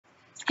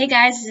Hey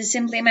guys, this is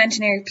Simply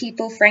Imaginary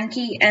People,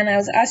 Frankie, and I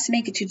was asked to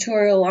make a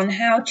tutorial on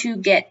how to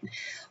get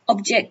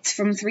objects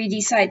from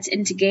 3D sites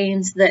into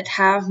games that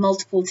have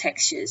multiple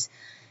textures.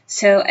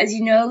 So as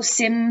you know,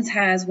 Sims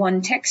has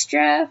one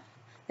texture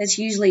that's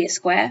usually a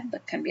square,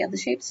 but can be other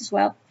shapes as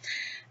well,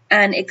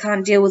 and it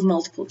can't deal with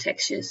multiple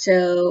textures.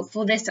 So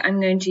for this I'm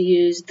going to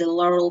use the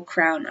laurel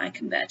crown I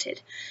converted.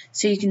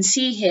 So you can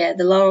see here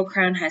the laurel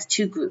crown has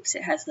two groups.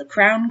 It has the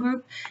crown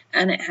group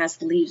and it has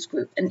the leaves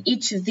group, and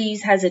each of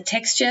these has a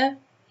texture.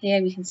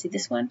 Here we can see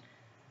this one,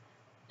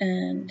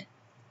 and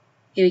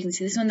here we can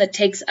see this one that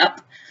takes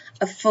up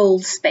a full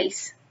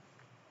space.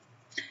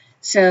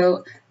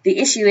 So the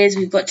issue is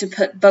we've got to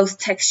put both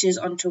textures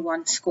onto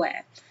one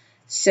square.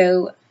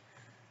 So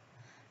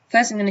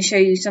first I'm going to show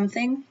you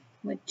something,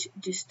 which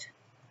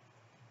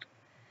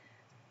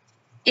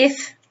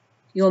if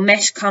your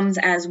mesh comes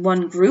as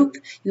one group,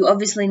 you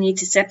obviously need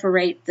to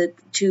separate the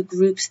two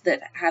groups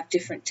that have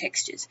different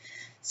textures.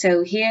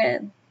 So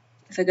here,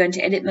 if I go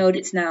into edit mode,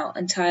 it's now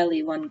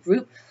entirely one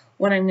group.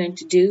 What I'm going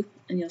to do,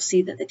 and you'll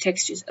see that the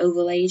textures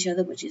overlay each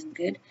other, which isn't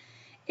good,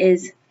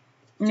 is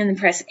I'm going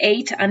to press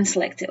A to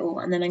unselect it all,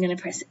 and then I'm going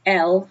to press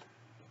L,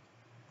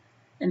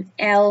 and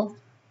L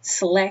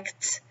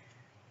selects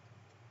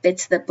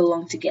bits that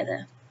belong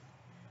together.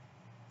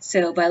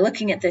 So by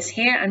looking at this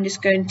here, I'm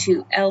just going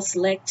to L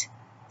select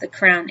the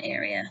crown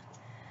area.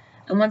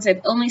 And once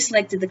I've only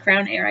selected the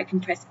crown area, I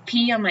can press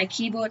P on my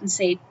keyboard and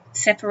say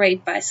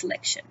separate by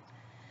selection.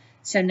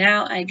 So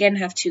now I again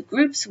have two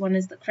groups. One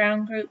is the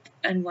crown group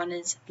and one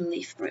is the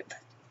leaf group.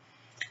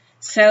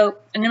 So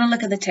I'm going to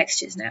look at the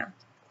textures now.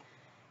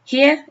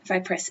 Here, if I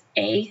press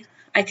A,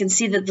 I can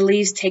see that the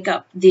leaves take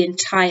up the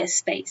entire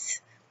space,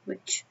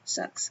 which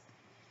sucks.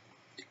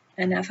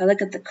 And now if I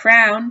look at the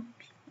crown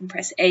and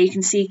press A, you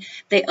can see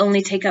they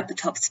only take up the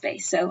top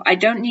space. So I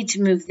don't need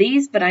to move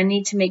these, but I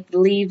need to make the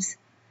leaves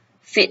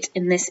fit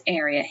in this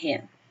area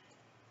here.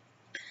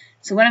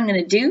 So what I'm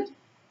going to do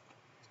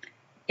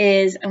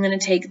is I'm going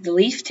to take the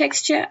leaf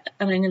texture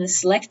and I'm going to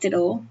select it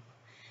all,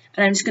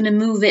 and I'm just going to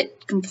move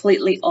it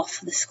completely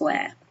off the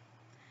square.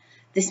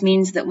 This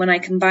means that when I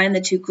combine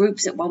the two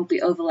groups, it won't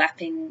be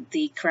overlapping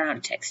the crown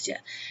texture.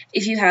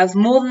 If you have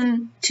more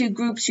than two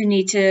groups, you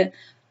need to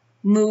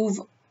move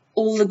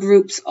all the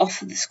groups off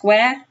the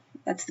square.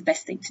 That's the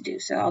best thing to do.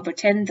 So I'll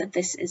pretend that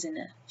this is in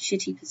a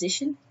shitty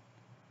position.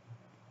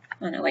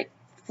 Oh no, wait,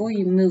 before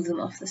you move them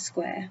off the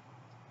square,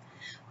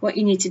 what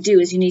you need to do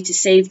is you need to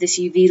save this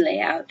UV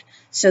layout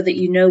so that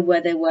you know where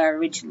they were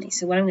originally.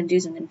 So what I'm going to do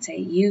is I'm going to say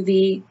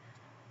UV,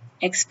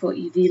 export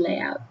UV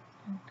layout.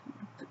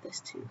 Put this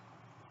to,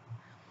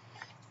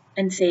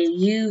 and say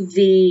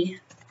UV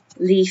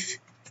leaf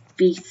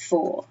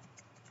before.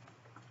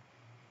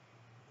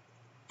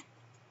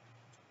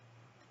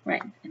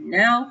 Right, and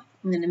now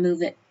I'm going to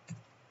move it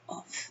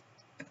off.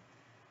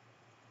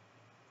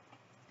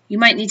 You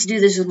might need to do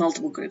this with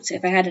multiple groups. So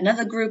if I had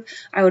another group,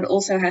 I would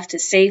also have to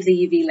save the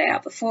UV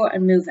layout before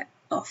and move it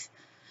off.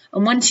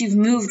 And once you've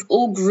moved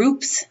all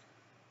groups,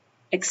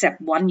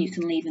 except one you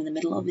can leave in the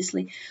middle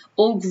obviously,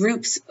 all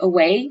groups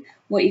away,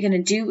 what you're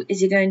going to do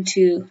is you're going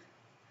to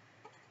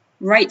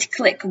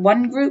right-click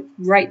one group,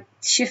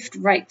 shift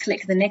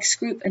right-click the next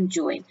group and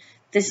join.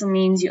 This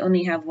means you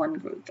only have one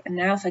group. And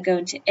now if I go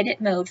into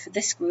edit mode for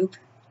this group,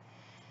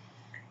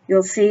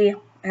 you'll see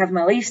I have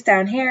my leaves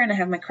down here and I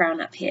have my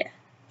crown up here.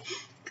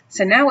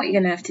 So now what you're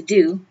going to have to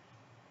do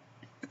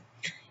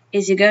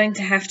is you're going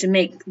to have to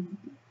make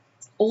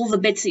all the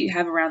bits that you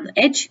have around the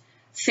edge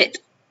fit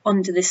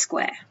onto this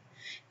square.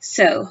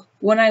 So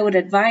what I would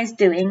advise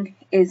doing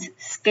is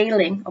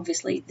scaling,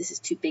 obviously this is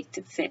too big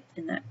to fit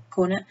in that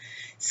corner,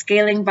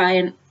 scaling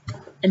by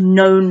a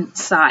known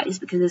size,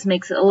 because this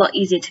makes it a lot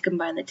easier to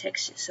combine the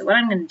textures. So what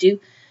I'm going to do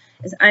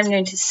is I'm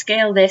going to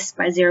scale this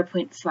by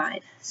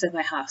 0.5, so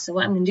by half. So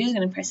what I'm going to do is I'm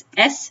going to press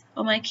S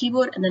on my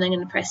keyboard and then I'm going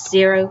to press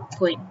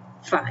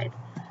 0.5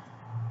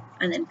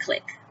 and then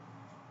click.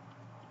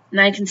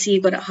 Now you can see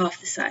you've got it half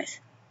the size.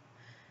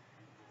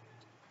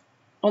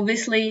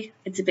 Obviously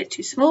it's a bit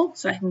too small,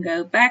 so I can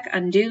go back,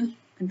 undo,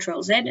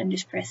 Control Z and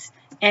just press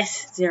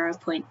S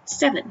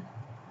 0.7.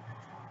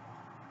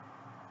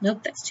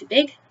 Nope, that's too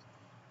big.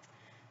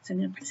 So I'm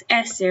going to press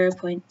S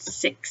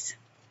 0.6.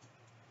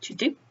 Should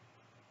do.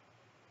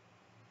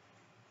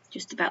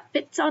 Just about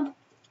fits on.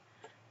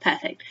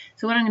 Perfect.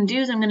 So what I'm going to do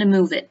is I'm going to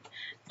move it.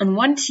 And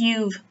once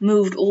you've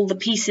moved all the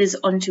pieces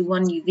onto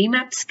one UV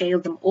map, scale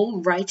them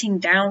all, writing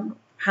down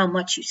how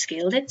much you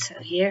scaled it. So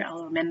here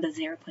I'll remember 0.6.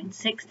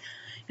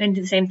 You're going to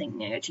do the same thing.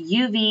 You're going to go to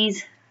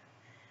UVs,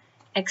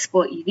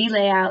 export UV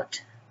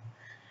layout,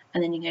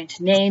 and then you're going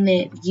to name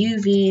it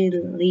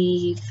UV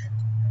leave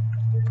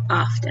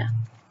after.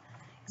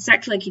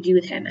 Exactly like you do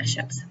with hair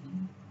mashups.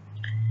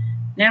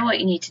 Now what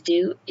you need to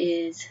do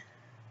is,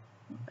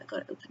 I've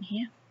got it open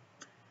here.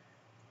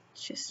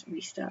 Let's just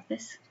restart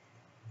this.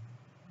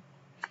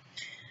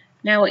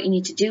 Now what you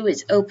need to do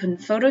is open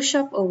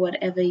Photoshop or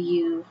whatever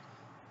you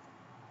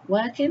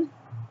work in.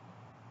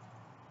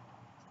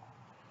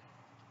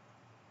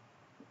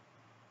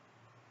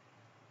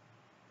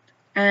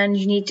 and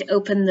you need to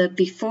open the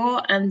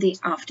before and the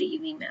after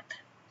UV map.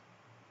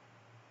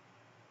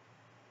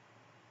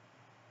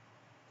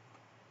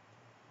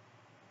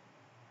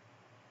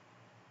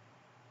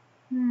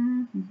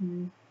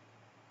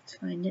 Let's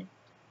find it.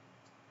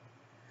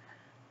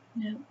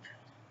 Nope.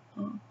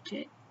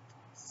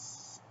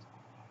 Objects.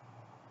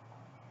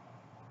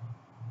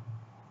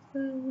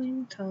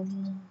 Flowing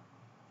toddler.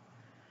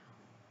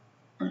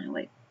 Oh, no,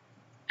 wait.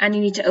 And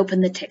you need to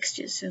open the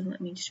textures. So let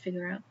me just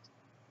figure out.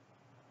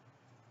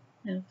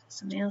 No,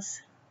 something else.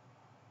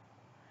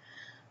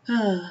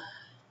 No.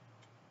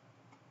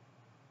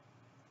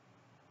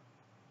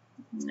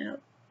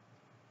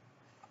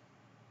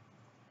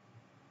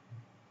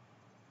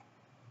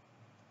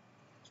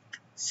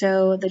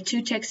 So the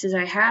two textures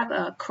I have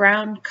are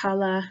crown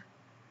color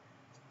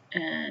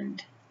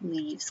and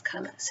leaves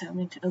color. So I'm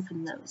going to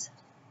open those.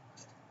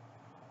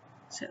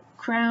 So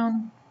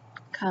crown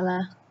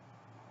color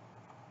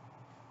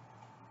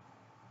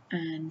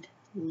and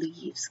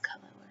leaves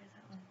color. Where is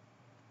that one?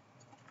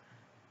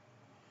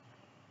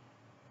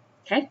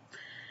 Okay.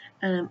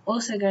 And I'm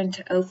also going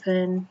to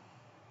open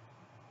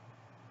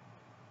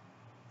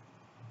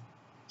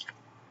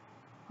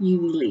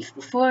UV leaf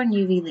before and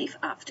UV leaf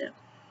after.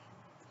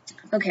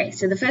 Okay,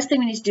 so the first thing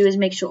we need to do is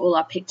make sure all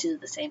our pictures are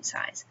the same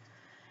size.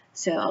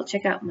 So I'll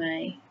check out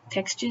my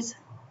textures.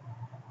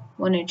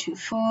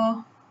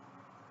 1024,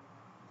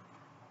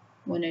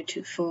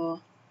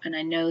 1024, and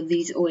I know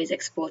these always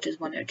export as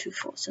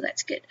 1024, so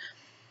that's good.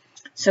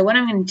 So what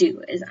I'm going to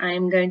do is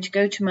I'm going to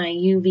go to my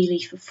UV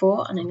leaf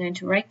before, and I'm going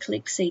to right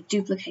click, say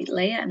duplicate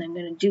layer, and I'm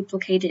going to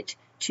duplicate it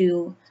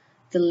to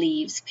the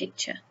leaves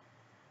picture.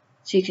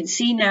 So you can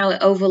see now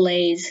it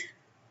overlays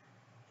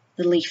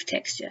the leaf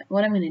texture.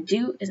 What I'm going to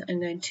do is I'm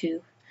going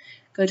to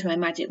go to my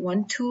magic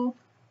wand tool,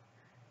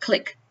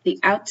 click the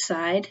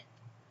outside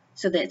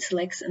so that it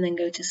selects, and then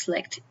go to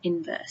select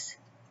inverse.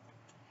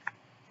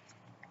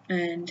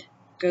 And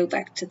go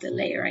back to the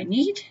layer I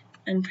need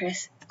and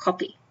press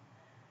copy.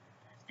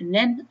 And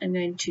then I'm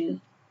going to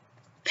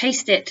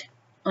paste it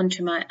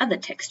onto my other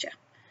texture.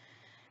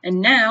 And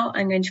now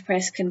I'm going to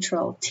press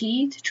Ctrl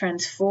T to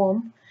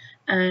transform,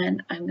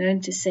 and I'm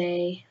going to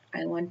say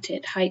I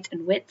wanted height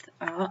and width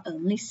are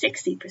only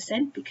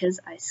 60% because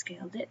I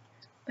scaled it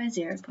by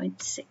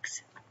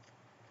 0.6.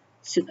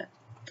 Super.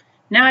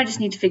 Now I just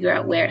need to figure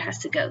out where it has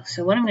to go.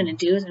 So what I'm going to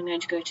do is I'm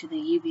going to go to the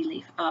UV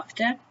leaf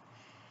after,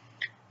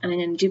 and I'm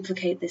going to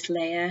duplicate this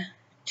layer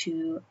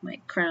to my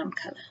crown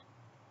color.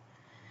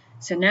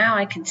 So now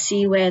I can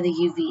see where the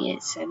UV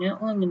is. So now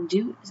all I'm going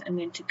to do is I'm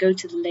going to go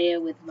to the layer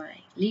with my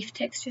leaf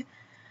texture,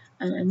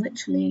 and I'm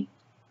literally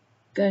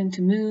going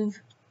to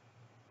move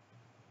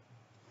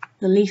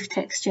the leaf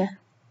texture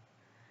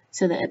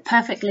so that it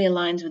perfectly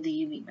aligns with the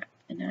UV map.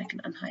 And now I can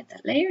unhide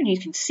that layer, and you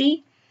can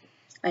see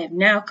I have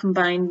now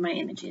combined my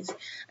images.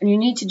 And you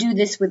need to do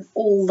this with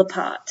all the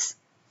parts.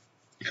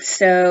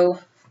 So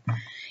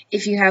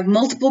if you have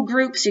multiple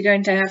groups, you're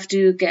going to have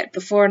to get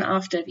before and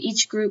after of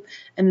each group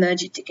and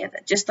merge it together,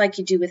 just like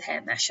you do with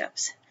hair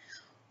mashups.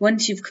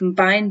 Once you've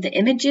combined the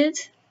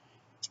images,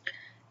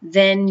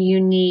 then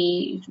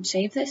you can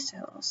save this. So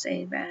I'll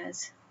save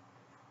as,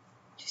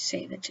 just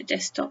save it to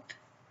desktop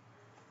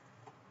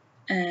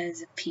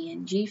as a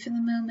PNG for the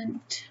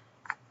moment.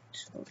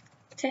 Just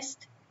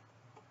test.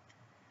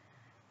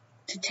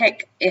 To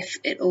check if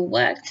it all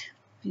worked,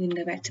 you can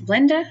go back to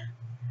Blender,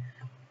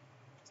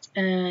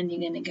 and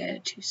you're going to go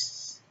to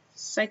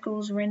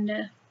Cycles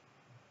Render,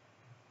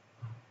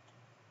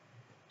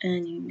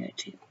 and you can go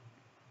to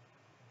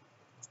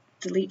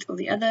delete all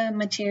the other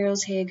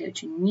materials here, go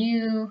to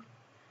New,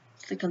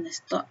 click on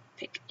this dot,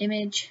 pick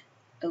Image,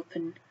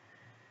 open,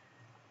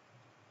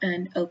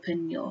 and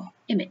open your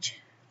image.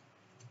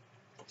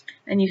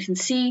 And you can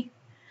see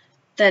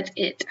that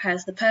it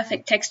has the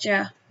perfect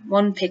texture,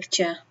 one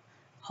picture,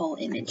 whole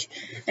image.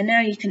 And now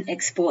you can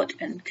export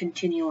and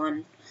continue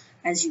on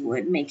as you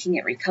would, making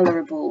it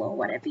recolorable or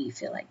whatever you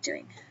feel like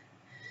doing.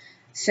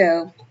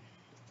 So,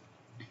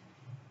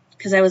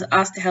 because I was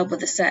asked to help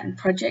with a certain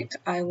project,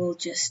 I will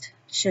just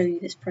show you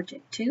this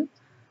project too.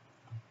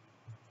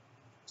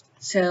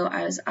 So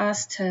I was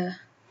asked to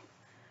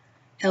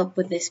help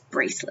with this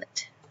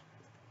bracelet.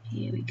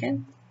 Here we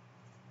go.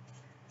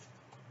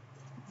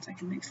 So I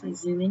can actually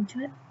zoom into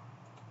it.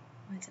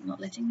 Why is it not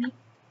letting me?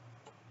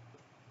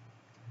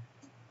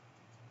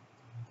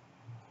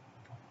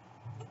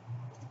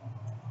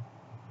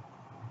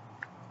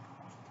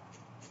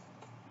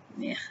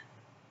 Yeah,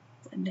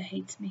 Blender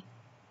hates me.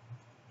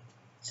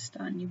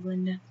 Start a new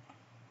Blender.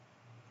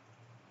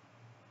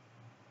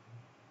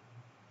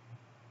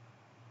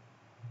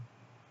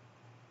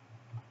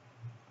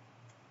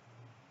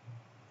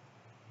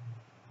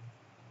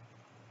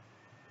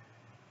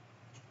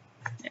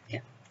 There we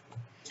go.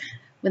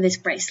 With this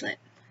bracelet.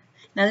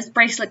 Now this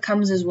bracelet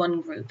comes as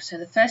one group. So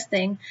the first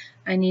thing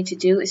I need to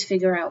do is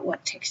figure out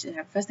what texture to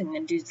have. First thing I'm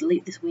going to do is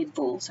delete this weird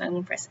ball. So I'm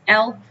going to press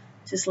L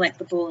to select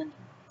the ball and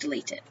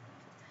delete it.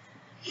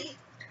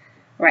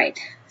 Right,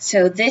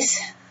 so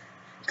this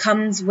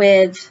comes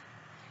with,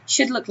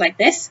 should look like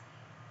this.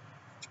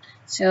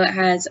 So it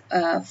has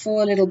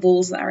 4 little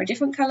balls that are a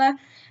different color,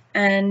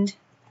 and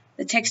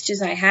the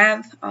textures I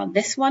have are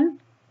this one,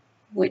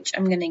 which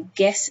I'm going to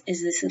guess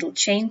is this little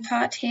chain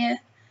part here,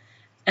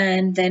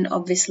 and then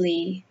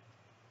obviously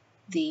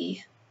the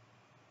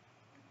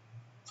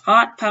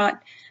heart part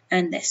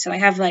and this. So I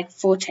have like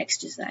 4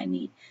 textures that I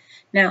need.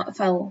 Now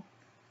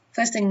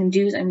first thing I'm going to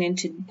do is I'm going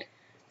to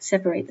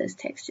separate those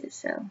textures.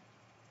 So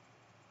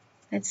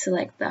let's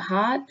select the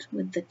heart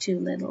with the 2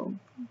 little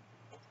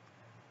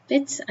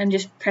bits. I'm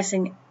just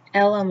pressing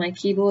L on my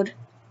keyboard.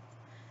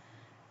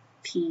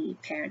 P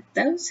parent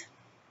those.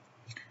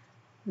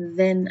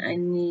 Then I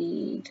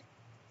need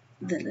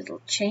the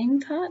little chain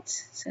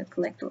parts. So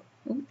collect all,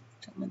 don't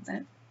want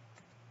that.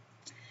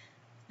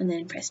 And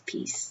then press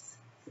P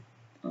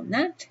on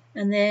that.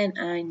 And then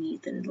I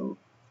need the little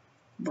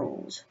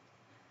balls.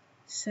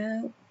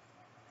 So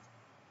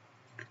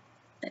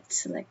let's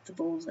select the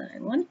balls that I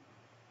want.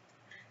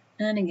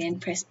 And again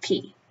press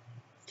P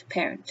to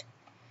parent.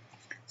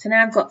 So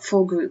now I've got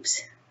 4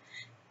 groups.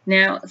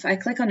 Now if I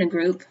click on a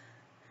group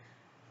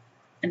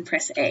and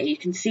press A, you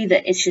can see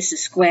that it's just a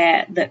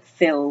square that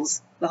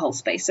fills the whole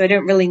space. So I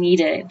don't really need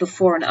a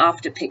before and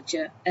after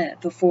picture,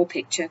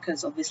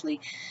 because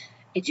obviously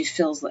it just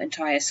fills the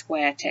entire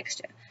square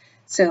texture.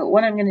 So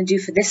what I'm going to do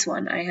for this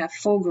one, I have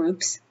 4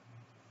 groups,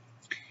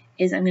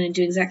 is I'm going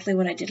to do exactly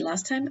what I did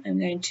last time. I'm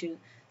going to,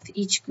 for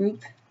each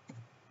group,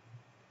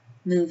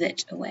 move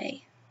it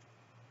away.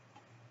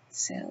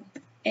 So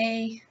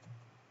A,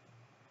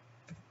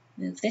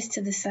 move this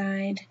to the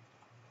side,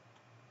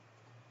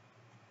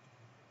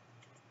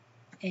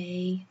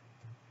 A,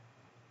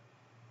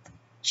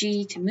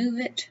 G to move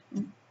it,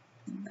 move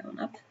that one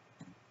up,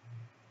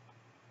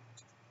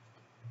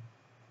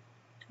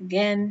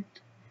 again,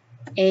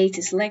 A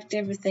to select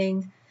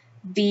everything,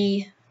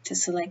 B to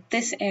select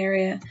this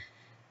area,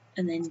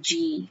 and then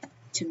G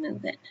to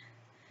move it.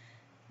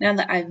 Now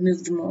that I've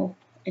moved them all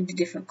into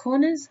different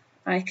corners,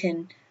 I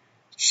can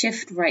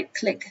shift right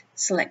click,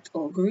 select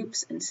all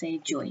groups and say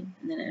join,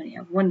 and then I only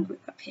have 1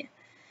 group up here.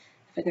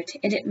 If I go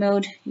to edit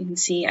mode, you can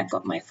see I've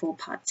got my 4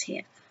 parts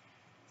here.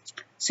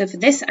 So for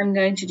this, I'm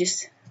going to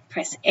just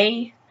press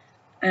A,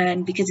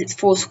 and because it's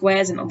 4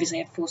 squares, and obviously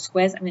I have 4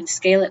 squares, I'm going to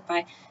scale it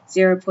by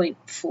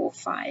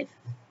 0.45.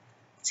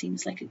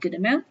 Seems like a good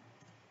amount.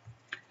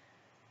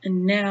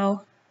 And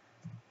now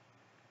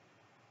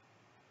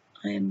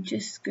I am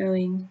just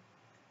going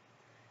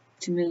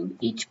to move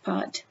each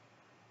part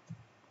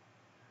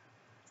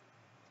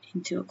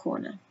into a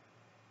corner.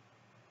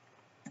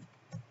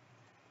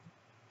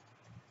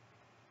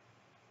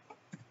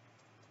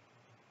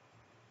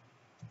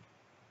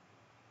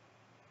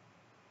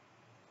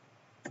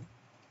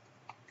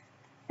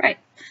 Right,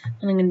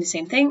 and I'm going to do the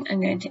same thing. I'm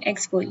going to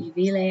export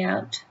UV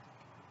layout.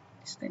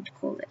 Just going to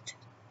call it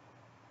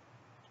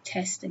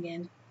test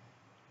again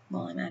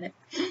while I'm at it.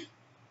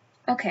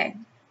 Okay,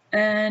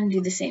 and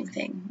do the same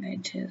thing. I'm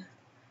going to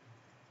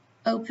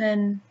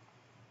open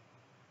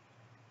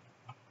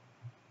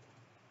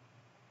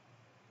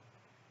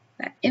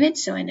that image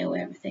so I know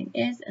where everything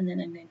is, and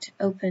then I'm going to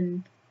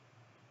open,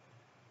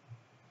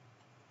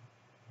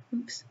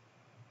 oops,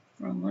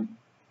 wrong one,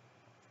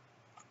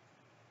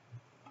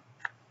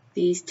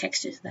 these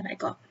textures that I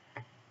got.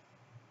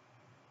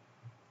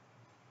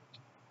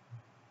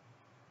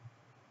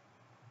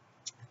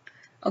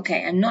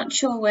 Okay, I'm not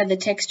sure where the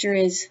texture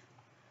is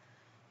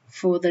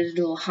for the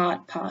little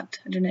heart part.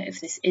 I don't know if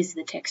this is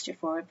the texture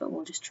for it, but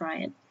we'll just try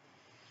it.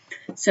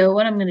 So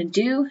what I'm going to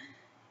do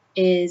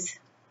is,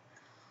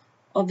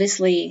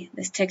 obviously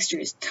this texture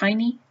is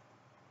tiny,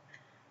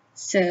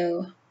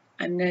 so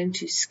I'm going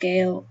to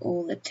scale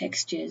all the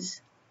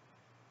textures.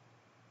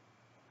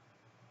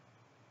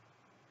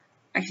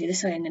 Actually,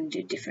 this way I'm going to do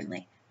it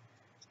differently.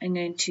 I'm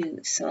going to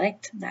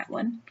select that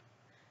one,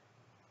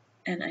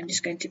 and I'm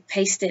just going to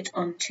paste it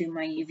onto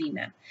my UV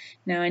map.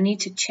 Now I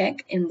need to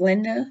check in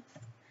Blender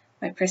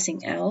by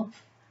pressing L.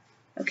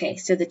 Okay,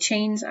 so the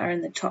chains are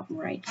in the top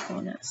right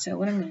corner. So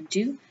what I'm going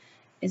to do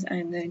is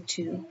I'm going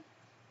to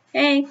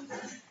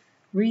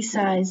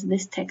resize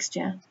this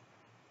texture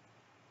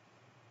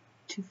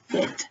to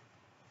fit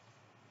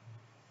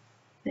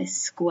this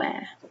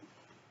square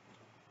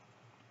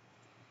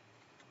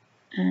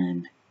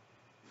and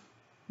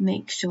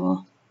make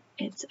sure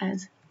it's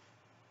as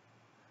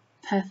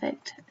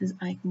perfect as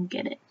I can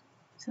get it.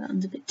 So that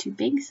one's a bit too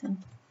big, so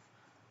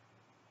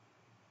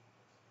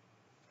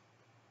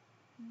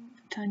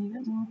a tiny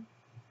bit more.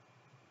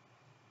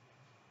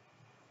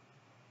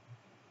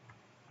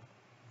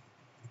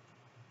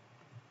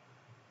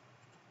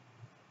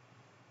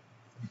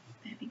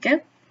 There we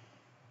go.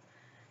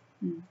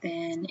 And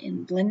then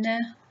in Blender,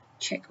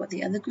 check what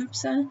the other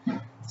groups are.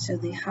 So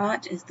the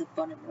heart is the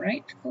bottom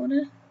right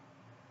corner.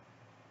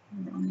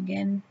 Wrong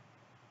again.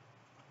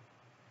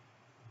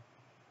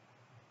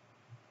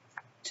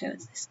 So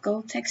it's the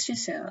skull texture.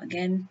 So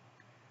again,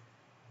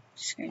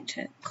 just going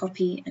to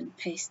copy and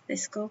paste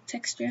this skull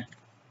texture.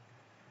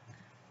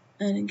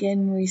 And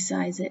again,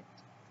 resize it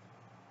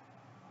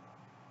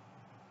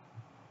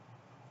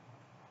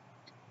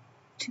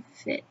to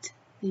fit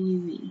the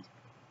UV.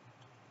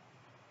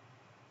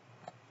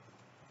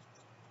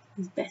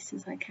 as best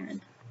as I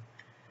can.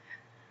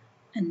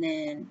 And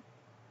then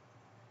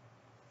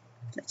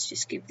let's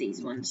just give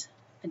these ones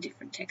a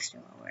different texture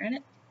while we're at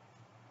it.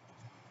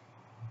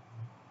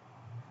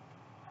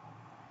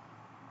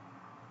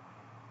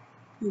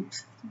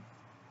 Oops.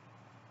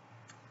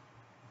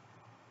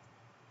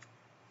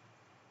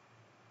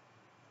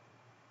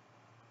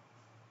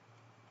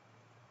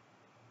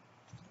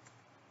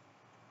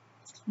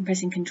 I'm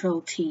pressing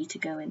Control T to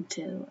go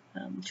into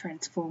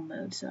transform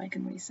mode so I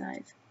can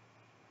resize.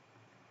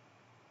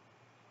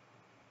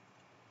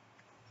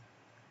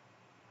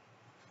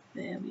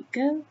 There we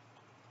go.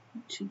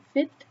 It should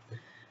fit.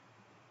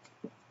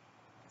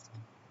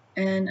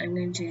 And I'm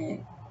going to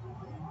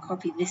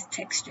copy this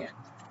texture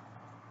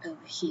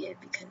over here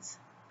because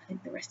I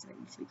think the rest of it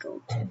needs to be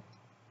gold too.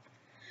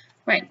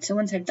 Right, so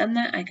once I've done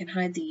that, I can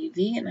hide the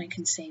UV and I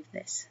can save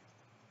this.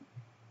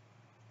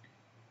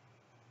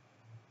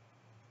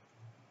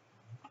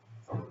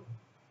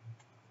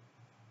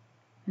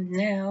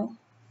 Now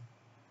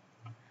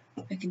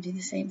I can do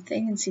the same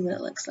thing and see what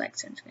it looks like.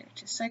 So I'm just going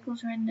to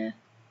cycles render,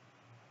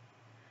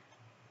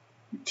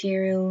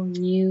 material,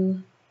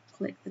 new,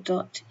 click the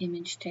dot,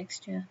 image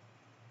texture,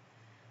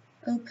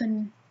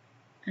 open,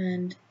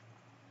 and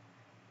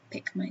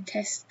pick my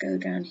test, go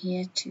down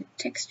here to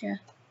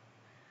texture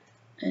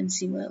and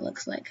see what it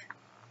looks like.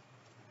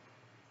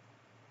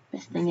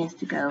 Best thing is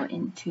to go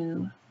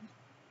into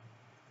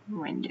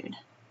rendered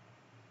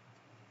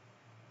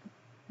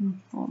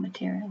or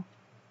material.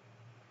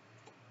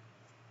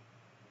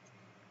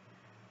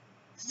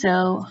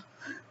 So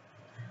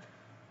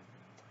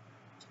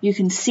you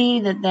can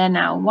see that they're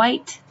now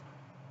white.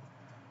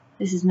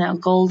 This is now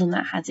gold and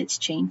that has its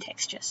chain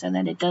texture so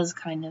that it does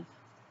kind of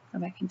go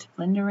back into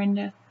Blender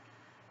render,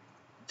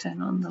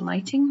 turn on the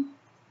lighting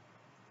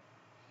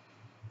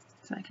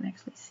so I can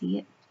actually see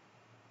it.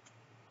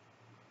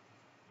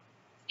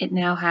 It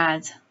now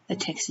has the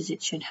textures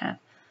it should have.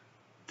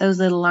 Those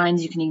little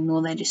lines you can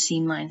ignore, they're just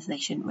seam lines, they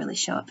shouldn't really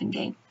show up in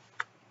game.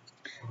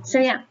 So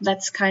yeah,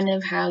 that's kind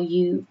of how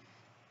you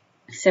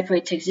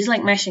separate textures,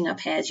 like mashing up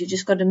hairs. You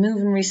just got to move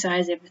and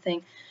resize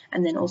everything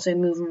and then also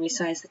move and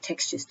resize the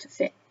textures to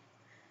fit.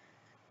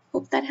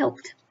 Hope that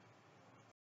helped.